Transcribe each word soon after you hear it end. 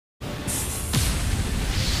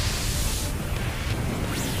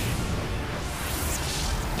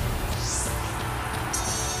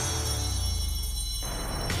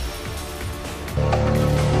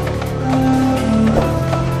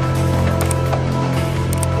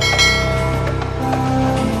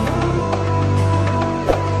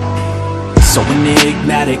So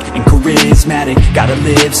enigmatic and charismatic, gotta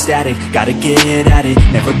live static, gotta get at it,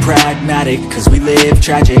 never pragmatic, cause we live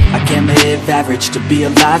tragic. I can't live average, to be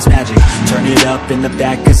alive's magic. Turn it up in the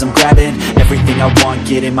back cause I'm grabbing everything I want,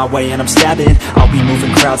 get in my way and I'm stabbing. I'll be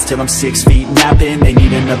moving crowds till I'm 6 feet napping. They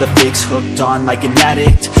need another fix, hooked on like an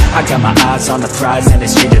addict. I got my eyes on the prize and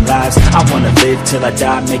it's changing lives. I wanna live till I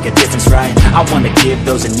die, make a difference, right? I wanna give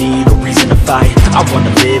those in need a reason to fight. I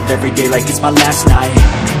wanna live every day like it's my last night.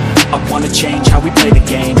 I wanna change how we play the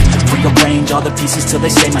game, rearrange all the pieces till they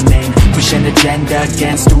say my name, push an agenda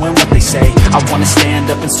against doing what they say. I wanna stand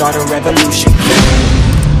up and start a revolution.